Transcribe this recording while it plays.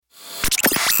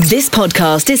This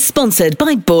podcast is sponsored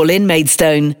by Ball in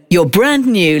Maidstone, your brand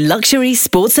new luxury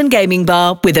sports and gaming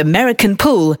bar with American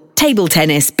pool, table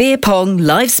tennis, beer pong,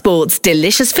 live sports,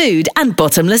 delicious food and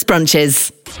bottomless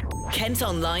brunches. Kent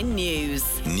Online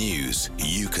News. News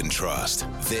you can trust.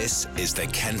 This is the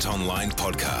Kent Online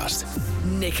Podcast.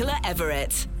 Nicola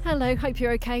Everett. Hello, hope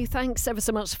you're okay. Thanks ever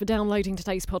so much for downloading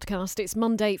today's podcast. It's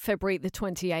Monday, February the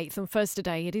 28th, and first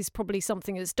today, it is probably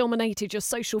something that's dominated your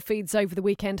social feeds over the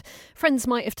weekend. Friends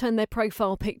might have turned their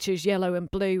profile pictures yellow and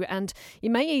blue, and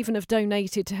you may even have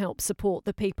donated to help support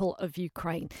the people of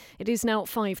Ukraine. It is now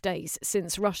 5 days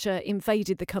since Russia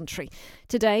invaded the country.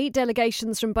 Today,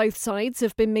 delegations from both sides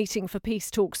have been meeting for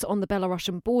peace talks on the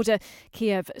Belarusian border.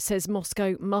 Kiev says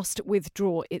Moscow must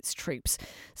withdraw its troops.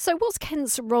 So what's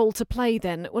Kent's role to play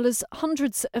then? Well, as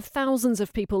hundreds of thousands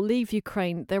of people leave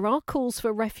Ukraine, there are calls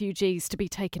for refugees to be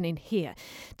taken in here.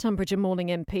 Tunbridge and Morning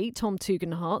MP Tom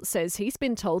Tugendhat says he's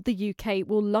been told the UK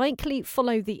will likely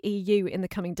follow the EU in the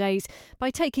coming days by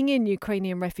taking in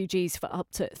Ukrainian refugees for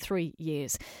up to 3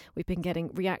 years. We've been getting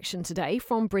reaction today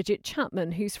from Bridget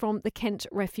Chapman, who's from the Kent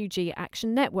Refugee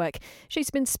Action Network. She's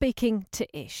been speaking to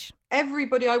Ish.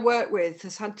 Everybody I work with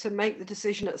has had to make the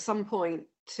decision at some point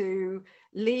to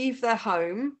leave their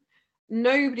home.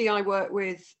 Nobody I work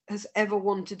with has ever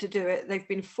wanted to do it. They've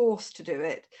been forced to do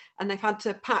it, and they've had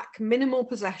to pack minimal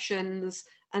possessions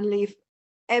and leave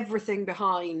everything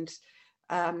behind.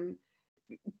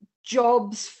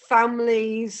 Jobs,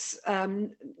 families,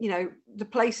 the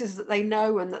places that they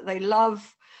know and that they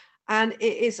love. And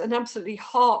it is an absolutely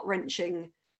heart-wrenching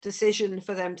decision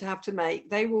for them to have to make.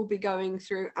 They will be going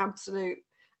through absolute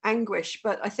anguish,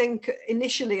 but I think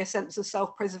initially a sense of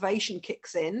self-preservation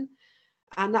kicks in.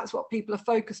 And that's what people are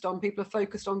focused on. People are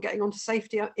focused on getting onto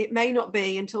safety. It may not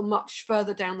be until much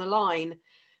further down the line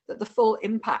that the full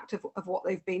impact of what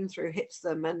they've been through hits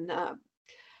them. And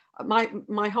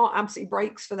my heart absolutely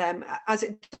breaks for them, as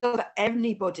it does for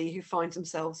anybody who finds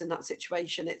themselves in that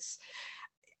situation.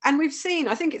 And we've seen,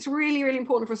 I think it's really, really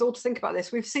important for us all to think about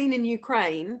this. We've seen in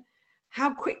Ukraine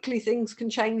how quickly things can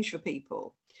change for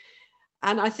people.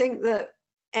 And I think that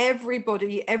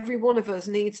everybody, every one of us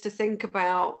needs to think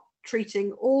about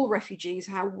treating all refugees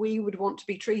how we would want to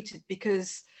be treated,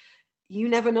 because you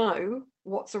never know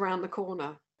what's around the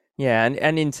corner. Yeah,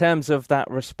 and in terms of that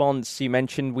response, you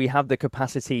mentioned we have the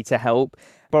capacity to help.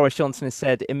 Boris Johnson has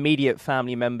said immediate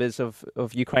family members of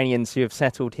Ukrainians who have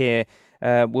settled here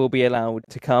will be allowed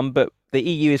to come, but the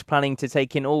EU is planning to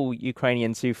take in all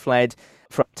Ukrainians who fled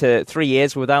for up to 3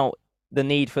 years without the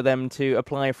need for them to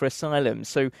apply for asylum.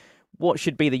 So what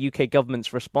should be the UK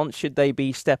government's response? Should they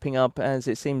be stepping up, as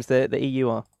it seems the EU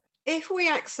are? If we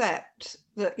accept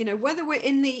that, whether we're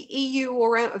in the EU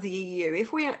or out of the EU,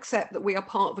 if we accept that we are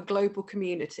part of a global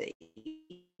community,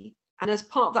 and as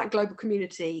part of that global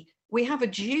community, we have a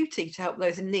duty to help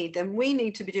those in need, then we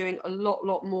need to be doing a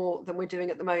lot more than we're doing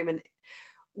at the moment.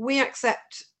 We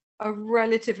accept a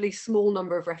relatively small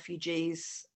number of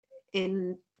refugees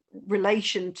in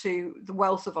relation to the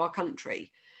wealth of our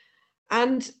country.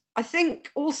 And I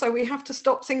think also we have to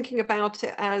stop thinking about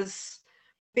it as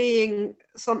being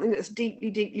something that's deeply,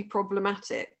 deeply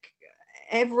problematic.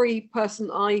 Every person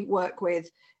I work with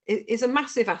is a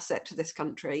massive asset to this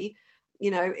country.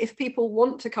 If people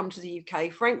want to come to the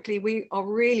UK, frankly, we are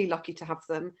really lucky to have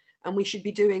them, and we should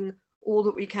be doing all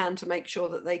that we can to make sure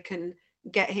that they can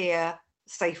get here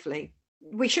safely.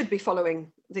 We should be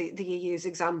following the EU's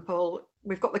example.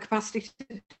 We've got the capacity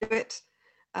to do it.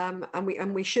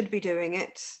 And we should be doing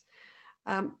it,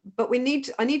 but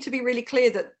I need to be really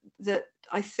clear that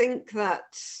I think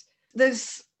that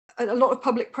there's a lot of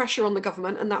public pressure on the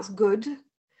government, and that's good,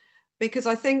 because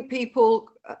I think people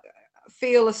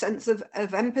feel a sense of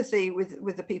empathy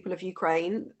with the people of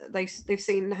Ukraine. They've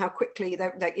seen how quickly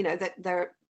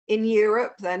they're in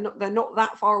Europe. They're not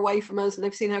that far away from us, and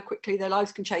they've seen how quickly their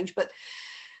lives can change. But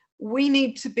we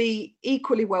need to be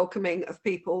equally welcoming of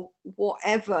people,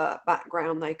 whatever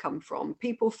background they come from.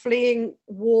 People fleeing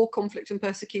war, conflict and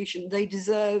persecution, they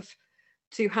deserve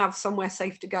to have somewhere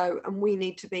safe to go, and we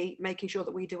need to be making sure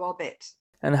that we do our bit.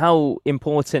 And how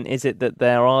important is it that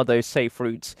there are those safe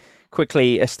routes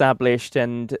quickly established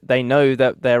and they know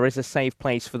that there is a safe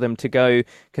place for them to go,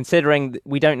 considering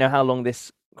we don't know how long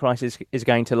this crisis is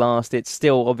going to last? It's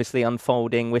still obviously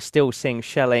unfolding. We're still seeing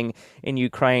shelling in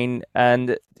Ukraine,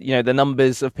 and the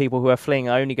numbers of people who are fleeing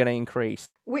are only going to increase.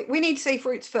 We need safe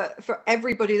routes for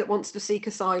everybody that wants to seek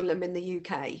asylum in the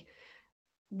UK.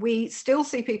 We still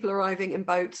see people arriving in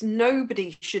boats.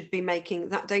 Nobody should be making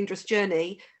that dangerous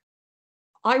journey.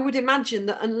 I would imagine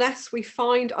that unless we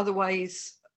find other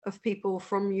ways of people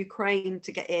from Ukraine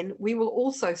to get in, we will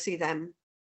also see them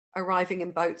arriving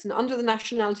in boats. And under the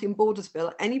Nationality and Borders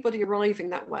Bill, anybody arriving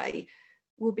that way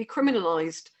will be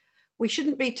criminalised. We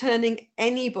shouldn't be turning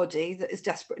anybody that is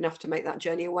desperate enough to make that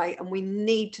journey away, and we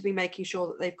need to be making sure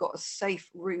that they've got a safe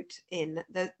route in.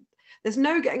 There's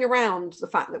no getting around the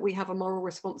fact that we have a moral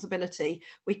responsibility.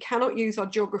 We cannot use our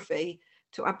geography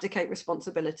to abdicate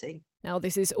responsibility. Now,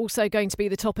 this is also going to be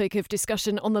the topic of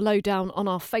discussion on the Lowdown on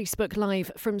our Facebook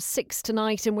Live from 6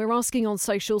 tonight, and we're asking on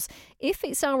socials if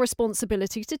it's our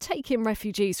responsibility to take in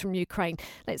refugees from Ukraine.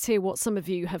 Let's hear what some of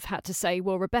you have had to say.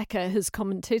 Well, Rebecca has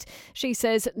commented. She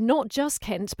says, not just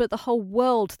Kent, but the whole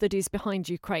world that is behind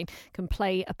Ukraine can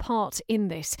play a part in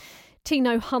this.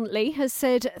 Tino Huntley has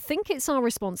said, think it's our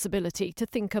responsibility to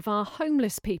think of our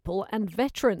homeless people and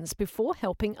veterans before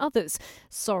helping others.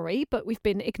 Sorry, but we've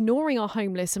been ignoring our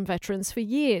homeless and veterans for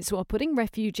years while putting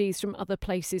refugees from other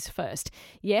places first.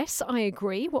 Yes, I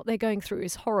agree what they're going through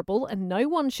is horrible and no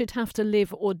one should have to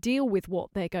live or deal with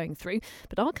what they're going through.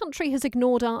 But our country has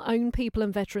ignored our own people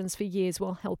and veterans for years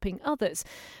while helping others.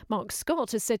 Mark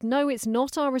Scott has said, no, it's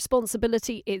not our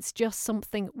responsibility. It's just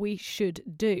something we should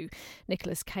do.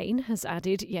 Nicholas Kane has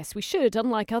added, yes, we should.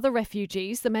 Unlike other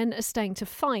refugees, the men are staying to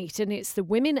fight, and it's the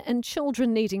women and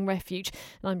children needing refuge.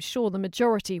 And I'm sure the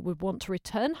majority would want to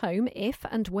return home if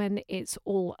and when it's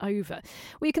all over.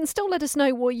 Well, you can still let us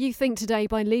know what you think today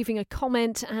by leaving a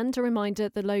comment, and a reminder,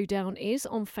 the Lowdown is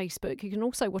on Facebook. You can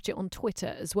also watch it on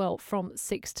Twitter as well from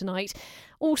 6 tonight.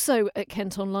 Also at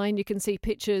Kent Online, you can see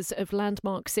pictures of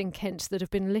landmarks in Kent that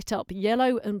have been lit up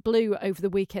yellow and blue over the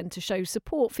weekend to show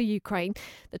support for Ukraine.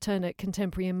 The Turner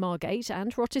Contemporary in Margate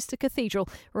and Rochester Cathedral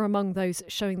are among those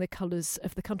showing the colours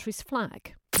of the country's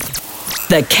flag.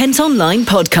 The Kent Online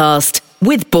Podcast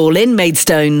with Ball-in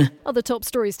Maidstone. Other top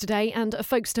stories today, and a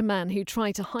Folkestone man who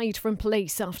tried to hide from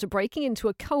police after breaking into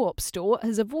a co-op store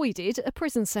has avoided a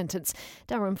prison sentence.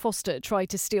 Darren Foster tried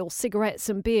to steal cigarettes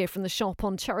and beer from the shop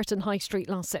on Cheriton High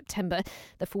Street last September.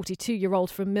 The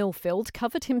 42-year-old from Millfield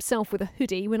covered himself with a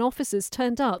hoodie when officers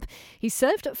turned up. He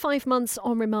served 5 months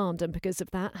on remand and because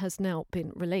of that has now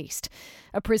been released.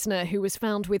 A prisoner who was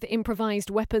found with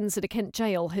improvised weapons at a Kent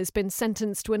jail has been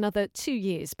sentenced to another 2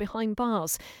 years behind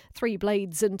bars. 3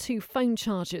 blades and 2 phone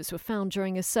chargers were found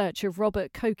during a search of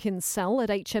Robert Cokin's cell at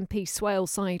HMP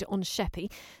Swaleside on Sheppey.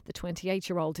 The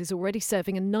 28-year-old is already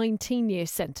serving a 19-year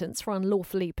sentence for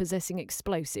unlawfully possessing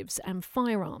explosives and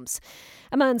firearms.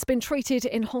 A man's been treated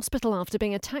in hospital after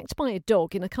being attacked by a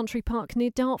dog in a country park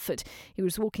near Dartford. He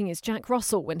was walking his Jack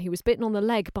Russell when he was bitten on the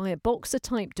leg by a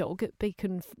boxer-type dog at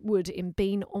Beacon Wood in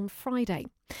Bean on Friday.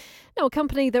 Now, a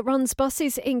company that runs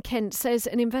buses in Kent says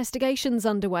an investigation's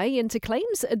underway into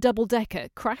claims a double-decker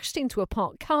crashed into a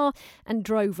parked car and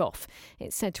drove off.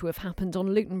 It's said to have happened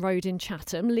on Luton Road in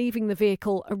Chatham, leaving the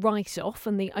vehicle a write-off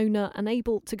and the owner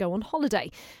unable to go on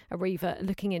holiday. Arriva are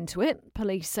looking into it.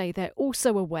 Police say they're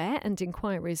also aware and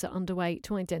inquiries are underway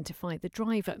to identify the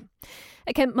driver.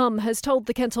 A Kent mum has told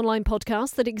the Kent Online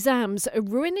Podcast that exams are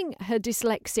ruining her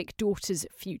dyslexic daughter's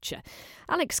future.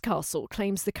 Alex Castle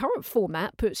claims the current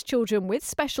format puts children with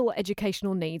special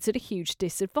educational needs at a huge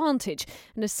disadvantage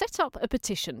and has set up a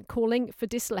petition calling for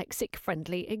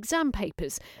dyslexic-friendly exam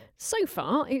papers. So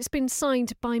far, it's been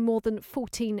signed by more than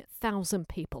 14,000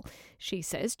 people. She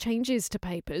says changes to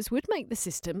papers would make the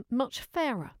system much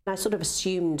fairer. I sort of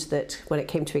assumed that when it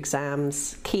came to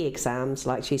exams, key exams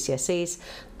like GCSEs,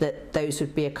 that those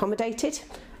would be accommodated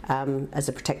as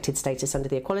a protected status under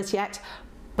the Equality Act.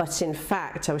 But in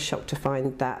fact, I was shocked to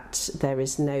find that there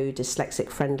is no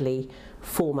dyslexic-friendly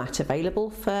format available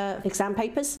for exam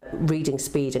papers. Reading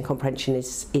speed and comprehension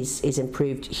is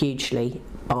improved hugely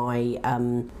by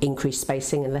increased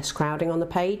spacing and less crowding on the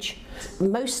page.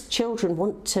 Most children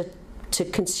want to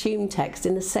consume text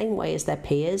in the same way as their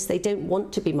peers. They don't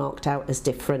want to be marked out as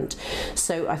different.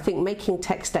 So I think making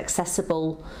text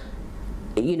accessible,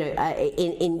 in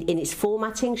its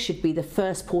formatting should be the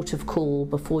first port of call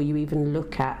before you even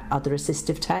look at other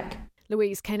assistive tech.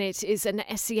 Louise Kennett is an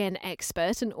SEN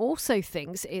expert and also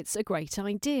thinks it's a great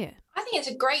idea. I think it's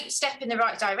a great step in the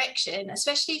right direction,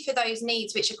 especially for those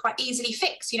needs which are quite easily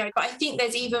fixed, but I think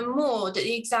there's even more that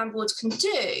the exam boards can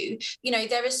do.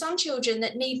 There are some children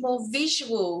that need more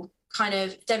visual kind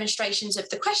of demonstrations of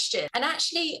the question and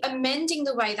actually amending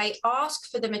the way they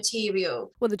ask for the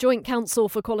material. Well, the Joint Council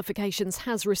for Qualifications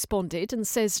has responded and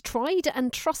says tried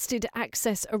and trusted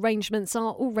access arrangements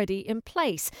are already in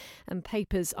place and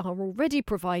papers are already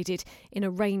provided in a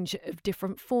range of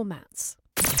different formats.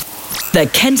 The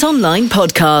Kent Online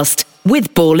Podcast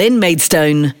with Ball-in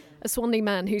Maidstone. A Swansea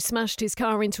man who smashed his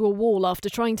car into a wall after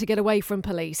trying to get away from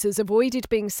police has avoided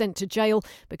being sent to jail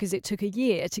because it took a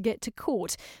year to get to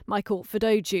court. Michael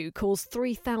Fadoju caused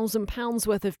 £3,000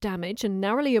 worth of damage and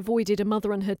narrowly avoided a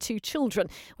mother and her 2 children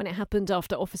when it happened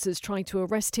after officers tried to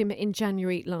arrest him in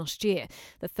January last year.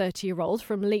 The 30-year-old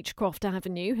from Leachcroft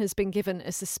Avenue has been given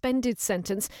a suspended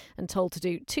sentence and told to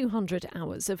do 200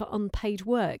 hours of unpaid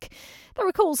work. There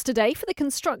are calls today for the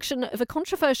construction of a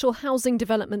controversial housing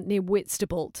development near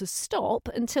Whitstable to stop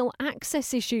until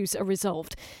access issues are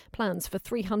resolved. Plans for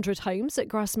 300 homes at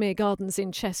Grasmere Gardens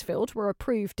in Chesfield were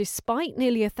approved despite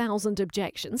nearly 1,000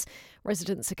 objections.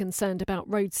 Residents are concerned about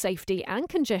road safety and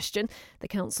congestion. The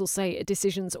council say a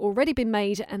decision's already been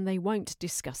made and they won't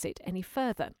discuss it any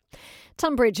further.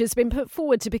 Tunbridge has been put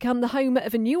forward to become the home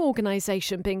of a new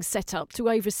organisation being set up to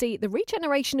oversee the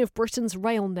regeneration of Britain's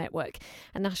rail network.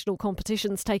 A national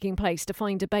competition's taking place to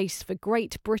find a base for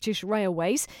Great British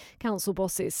Railways. Council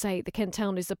bosses say the Kent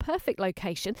town is a perfect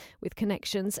location with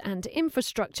connections and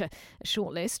infrastructure. A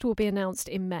shortlist will be announced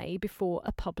in May before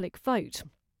a public vote.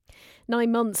 9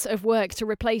 months of work to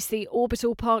replace the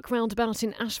Orbital Park roundabout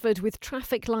in Ashford with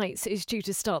traffic lights is due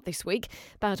to start this week.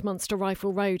 Badminster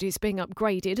Rifle Road is being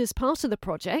upgraded as part of the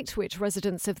project, which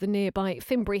residents of the nearby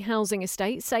Finbury housing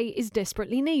estate say is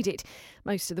desperately needed.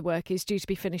 Most of the work is due to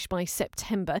be finished by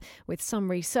September, with some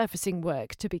resurfacing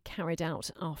work to be carried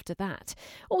out after that.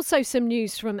 Also some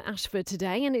news from Ashford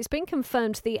today, and it's been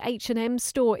confirmed the H&M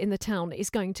store in the town is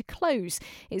going to close.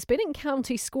 It's been in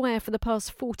County Square for the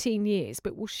past 14 years,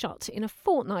 but will shut in a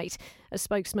fortnight. A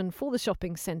spokesman for the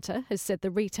shopping centre has said the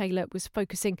retailer was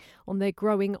focusing on their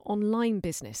growing online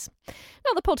business.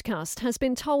 Now, the podcast has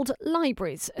been told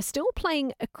libraries are still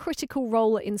playing a critical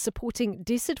role in supporting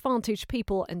disadvantaged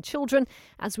people and children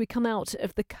as we come out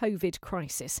of the COVID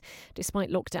crisis. Despite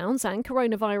lockdowns and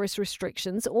coronavirus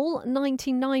restrictions, all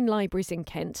 99 libraries in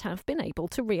Kent have been able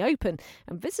to reopen,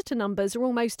 and visitor numbers are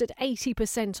almost at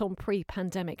 80% on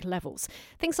pre-pandemic levels.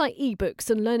 Things like ebooks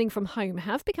and learning from home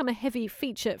have become a heavy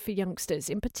feature for youngsters,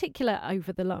 in particular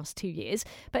over the last 2 years.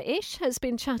 But Ish has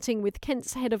been chatting with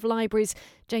Kent's head of libraries,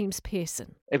 James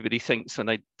Pearson. Everybody thinks when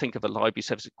they think of a library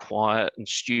service quiet and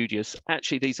studious.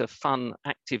 Actually, these are fun,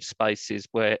 active spaces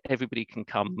where everybody can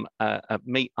come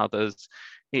meet others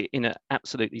in an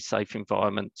absolutely safe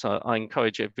environment. So I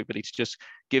encourage everybody to just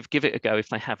give it a go if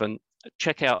they haven't.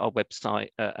 Check out our website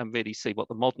and really see what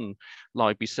the modern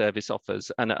library service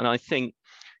offers. And I think,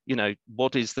 you know,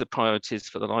 what is the priorities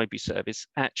for the library service?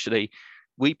 Actually,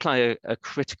 we play a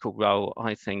critical role,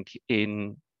 I think,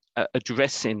 in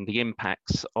addressing the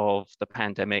impacts of the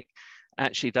pandemic.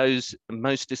 Actually, those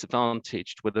most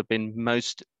disadvantaged would have been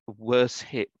worst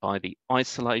hit by the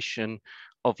isolation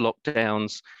of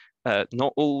lockdowns.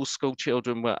 Not all school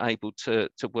children were able to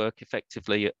work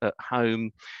effectively at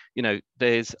home. You know,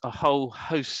 there's a whole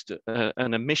host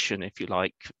and a mission, if you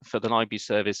like, for the library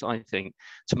service, I think,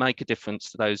 to make a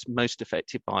difference to those most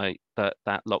affected by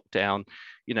that lockdown.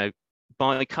 You know,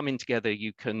 by coming together,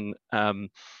 you can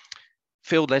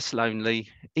feel less lonely.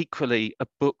 Equally, a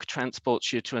book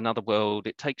transports you to another world.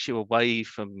 It takes you away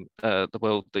from the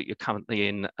world that you're currently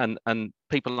in, and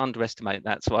people underestimate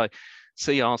that. So I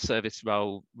see our service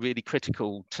role really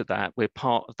critical to that. We're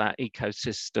part of that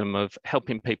ecosystem of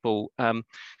helping people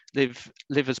live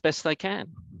as best they can.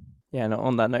 Yeah, and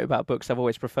on that note about books, I've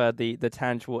always preferred the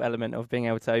tangible element of being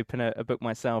able to open a book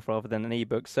myself rather than an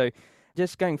ebook. So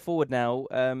just going forward now,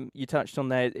 you touched on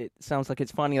there, it sounds like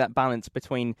it's finding that balance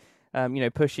between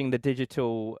pushing the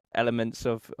digital elements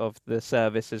of the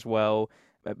service as well,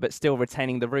 but still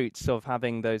retaining the roots of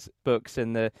having those books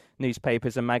and the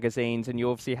newspapers and magazines. And you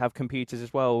obviously have computers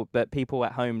as well that people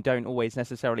at home don't always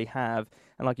necessarily have.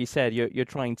 And like you said, you're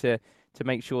trying to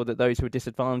make sure that those who are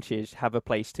disadvantaged have a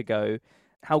place to go.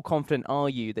 How confident are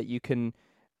you that you can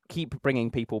keep bringing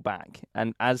people back?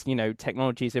 And as you know,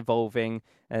 technology is evolving,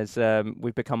 as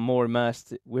we've become more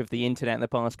immersed with the internet in the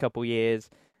past couple of years,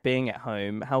 being at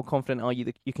home, how confident are you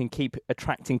that you can keep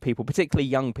attracting people, particularly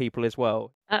young people as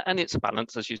well? And it's a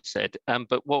balance, as you said.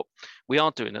 But what we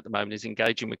are doing at the moment is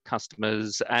engaging with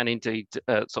customers and indeed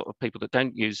sort of people that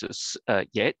don't use us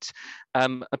yet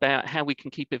about how we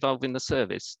can keep evolving the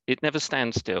service. It never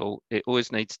stands still. It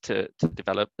always needs to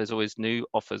develop. There's always new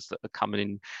offers that are coming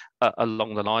in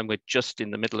along the line. We're just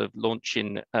in the middle of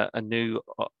launching a new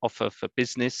offer for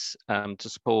business to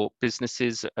support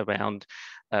businesses around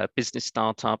business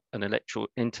startup and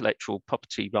intellectual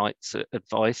property rights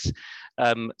advice,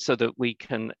 so that we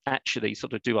can can actually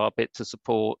sort of do our bit to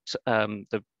support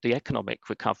the economic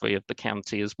recovery of the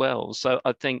county as well. So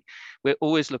I think we're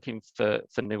always looking for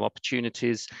new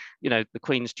opportunities. The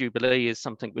Queen's Jubilee is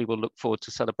something we will look forward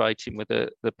to celebrating with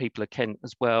the people of Kent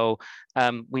as well.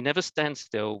 We never stand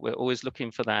still. We're always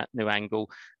looking for that new angle.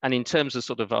 And in terms of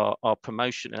sort of our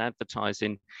promotion and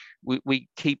advertising, we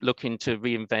keep looking to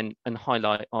reinvent and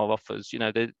highlight our offers.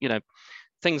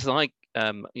 Things like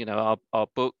our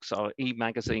books, our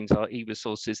e-magazines, our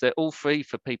e-resources, they're all free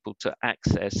for people to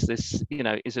access. This,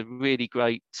 is a really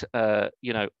great,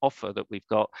 offer that we've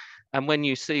got. And when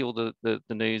you see all the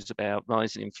news about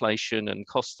rising inflation and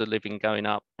cost of living going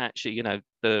up, actually,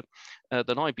 the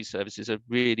library service is a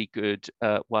really good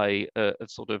way of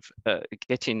sort of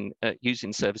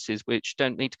using services which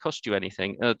don't need to cost you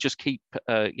anything. Just keep,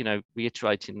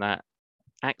 reiterating that.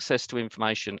 Access to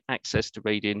information, access to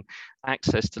reading,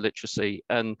 access to literacy.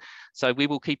 And so we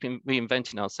will keep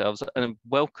reinventing ourselves and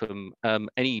welcome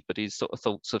anybody's sort of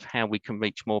thoughts of how we can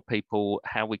reach more people,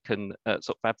 how we can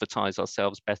sort of advertise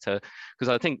ourselves better.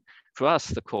 Because I think for us,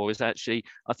 the core is actually,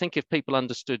 I think if people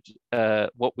understood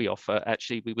what we offer,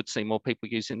 actually we would see more people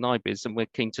using libraries, and we're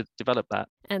keen to develop that.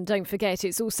 And don't forget,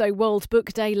 it's also World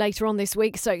Book Day later on this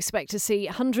week, so expect to see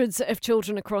hundreds of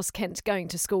children across Kent going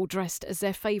to school dressed as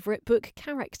their favourite book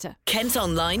character. Kent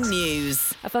Online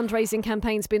News. A fundraising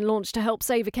campaign's been launched to help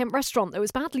save a Kent restaurant that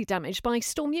was badly damaged by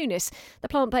Storm Eunice. The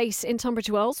plant base in Tunbridge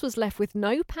Wells was left with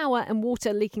no power and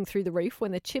water leaking through the roof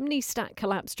when the chimney stack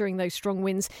collapsed during those strong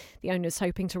winds. The owner's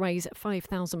hoping to raise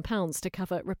 £5,000 to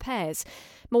cover repairs.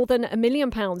 More than £1 million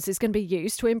is going to be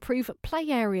used to improve play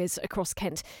areas across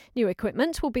Kent. New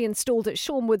equipment will be installed at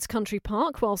Shornwoods Country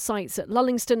Park, while sites at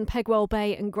Lullingston, Pegwell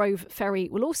Bay and Grove Ferry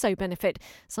will also benefit.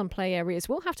 Some play areas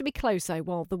will have to be closed though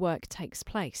while the work takes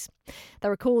place.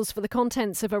 There are calls for the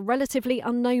contents of a relatively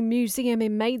unknown museum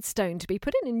in Maidstone to be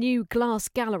put in a new glass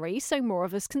gallery so more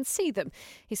of us can see them.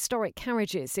 Historic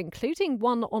carriages, including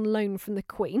one on loan from the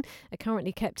Queen, are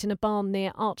currently kept in a barn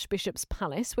near Archbishop's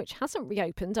Palace, which hasn't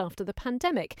reopened after the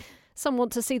pandemic. Some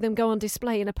want to see them go on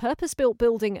display in a purpose-built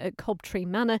building at Cobtree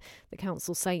Manor. The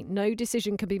council say no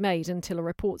decision can be made until a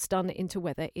report's done into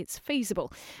whether it's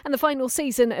feasible. And the final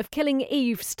season of Killing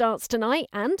Eve starts tonight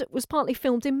and was partly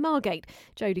filmed in Margate.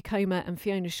 Jodie Comer and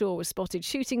Fiona Shaw were spotted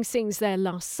shooting scenes there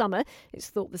last summer. It's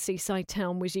thought the seaside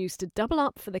town was used to double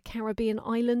up for the Caribbean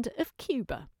island of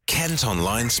Cuba. Kent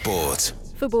Online Sport.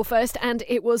 Football first, and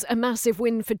it was a massive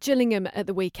win for Gillingham at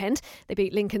the weekend. They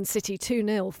beat Lincoln City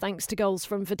 2-0 thanks to goals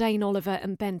from Verdane Oliver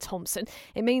and Ben Thompson.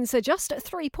 It means they're just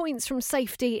 3 points from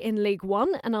safety in League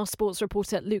One, and our sports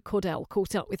reporter Luke Cordell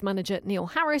caught up with manager Neil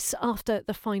Harris after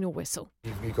the final whistle.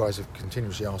 You guys have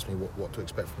continuously asked me what to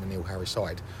expect from the Neil Harris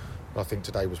side, but I think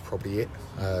today was probably it.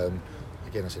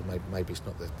 Again, I said maybe it's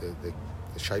not the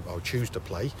shape I would choose to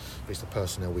play, but it's the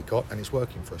personnel we got and it's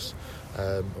working for us.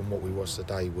 And what we was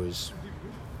today was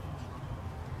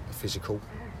a physical,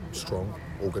 strong,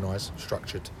 organised,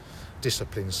 structured,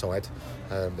 disciplined side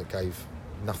that gave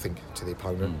nothing to the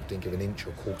opponent, didn't give an inch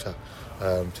or quarter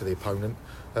to the opponent,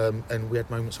 and we had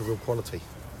moments of real quality,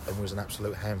 and it was an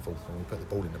absolute handful when we put the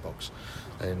ball in the box.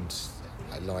 And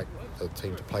I like the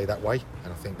team to play that way,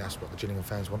 and I think that's what the Gillingham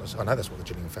fans want to see. I know that's what the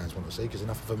Gillingham fans want to see because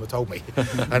enough of them have told me,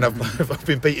 and I've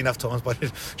been beat enough times by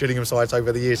the Gillingham sides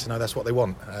over the years to know that's what they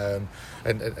want.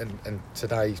 And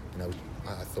today,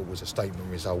 I thought was a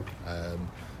statement result,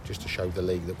 just to show the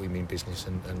league that we mean business,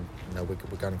 and we're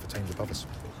going for teams above us.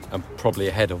 And probably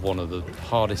ahead of one of the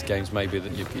hardest games maybe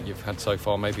that you've had so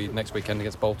far. Maybe next weekend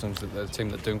against Bolton, a team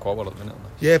that's doing quite well at the minute.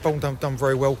 Yeah, Bolton done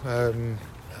very well.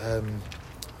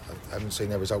 I haven't seen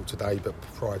their result today, but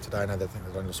prior to today, I think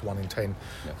they've only lost 1 in 10.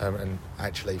 Yeah. And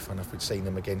actually, fun enough, we'd seen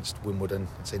them against Wimbledon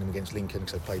and seen them against Lincoln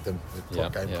because they played them prior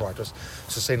to us.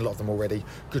 So seen a lot of them already.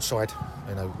 Good side,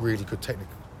 really good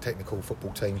technical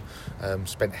football team.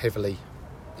 Spent heavily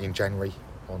in January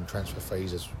on transfer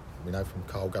fees, as we know from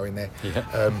Carl going there,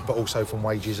 but also from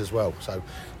wages as well. So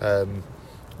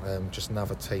just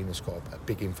another team that's got a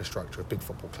big infrastructure, a big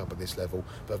football club at this level,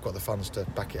 but have got the funds to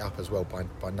back it up as well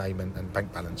by name and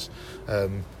bank balance.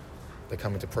 They're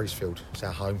coming to Priestfield. It's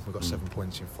our home. We've got 7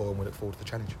 points in 4, and we look forward to the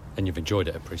challenge. And you've enjoyed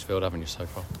it at Priestfield, haven't you, so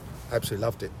far? Absolutely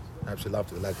loved it. The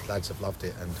lads have loved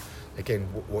it. And again,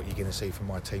 what you're going to see from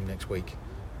my team next week,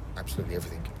 absolutely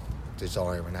everything.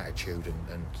 Desire and attitude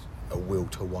and a will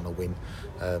to want to win.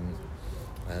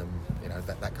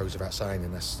 That goes without saying,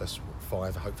 and that's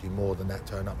 5, hopefully more than that,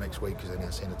 turn up next week, because they're now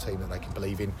seeing a team that they can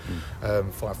believe in.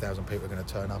 5,000 people are going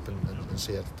to turn up and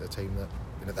see a team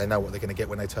that they know what they're going to get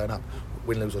when they turn up.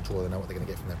 Win, lose or draw, they know what they're going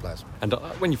to get from their players. And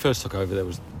when you first took over, there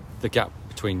was the gap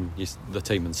between the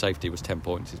team and safety was 10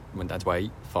 points. It went down to 8,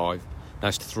 5. now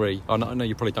it's to 3. I know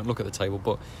you probably don't look at the table,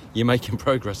 but you're making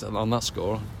progress on that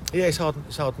score. Yeah, it's hard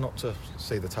not to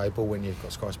see the table when you've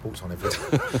got Sky Sports on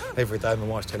every day. My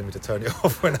wife's telling me to turn it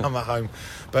off when I'm at home.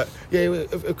 But yeah,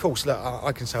 of course, look,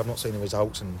 I can say I've not seen the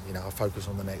results, and I focus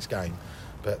on the next game.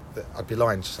 But I'd be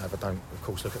lying to say if I don't, of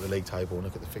course, look at the league table and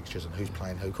look at the fixtures and who's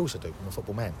playing who. Of course I do. I'm a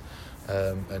football man,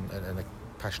 and I'm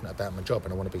passionate about my job,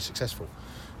 and I want to be successful.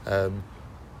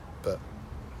 But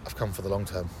I've come for the long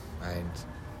term, and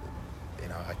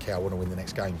I want to win the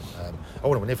next game. I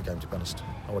want to win every game, to be honest.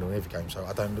 I want to win every game, so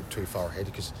I don't look too far ahead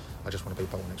because I just want to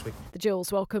beat Bolton next week. The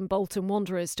Gills welcome Bolton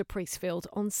Wanderers to Priestfield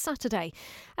on Saturday.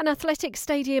 An athletics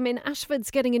stadium in Ashford's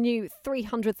getting a new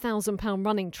 £300,000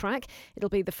 running track. It'll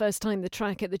be the first time the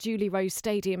track at the Julie Rose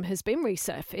Stadium has been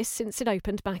resurfaced since it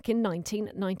opened back in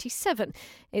 1997.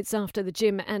 It's after the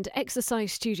gym and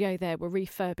exercise studio there were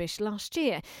refurbished last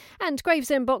year. And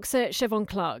Gravesend boxer Siobhan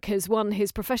Clark has won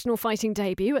his professional fighting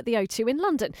debut at the O2 in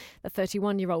London. The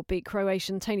 31-year-old beat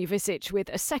Croatian Tony Visic with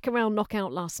a second-round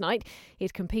knockout last night.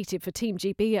 He'd competed for Team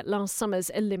GB at last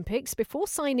summer's Olympics before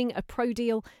signing a pro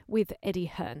deal with Eddie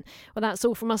Hearn. Well, that's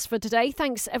all from us for today.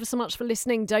 Thanks ever so much for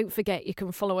listening. Don't forget you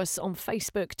can follow us on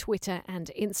Facebook, Twitter and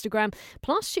Instagram.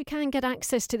 Plus, you can get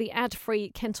access to the ad-free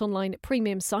Kent Online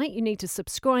premium site. You need to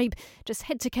subscribe. Just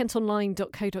head to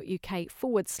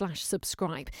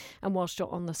kentonline.co.uk/subscribe. And whilst you're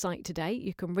on the site today,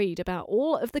 you can read about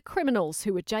all of the criminals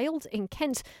who were jailed in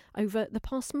Kent over the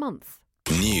past month.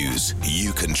 News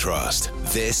you can trust.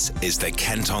 This is the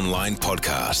Kent Online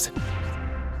Podcast.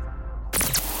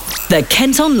 The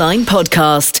Kent Online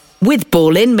Podcast with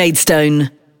Ball in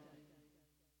Maidstone.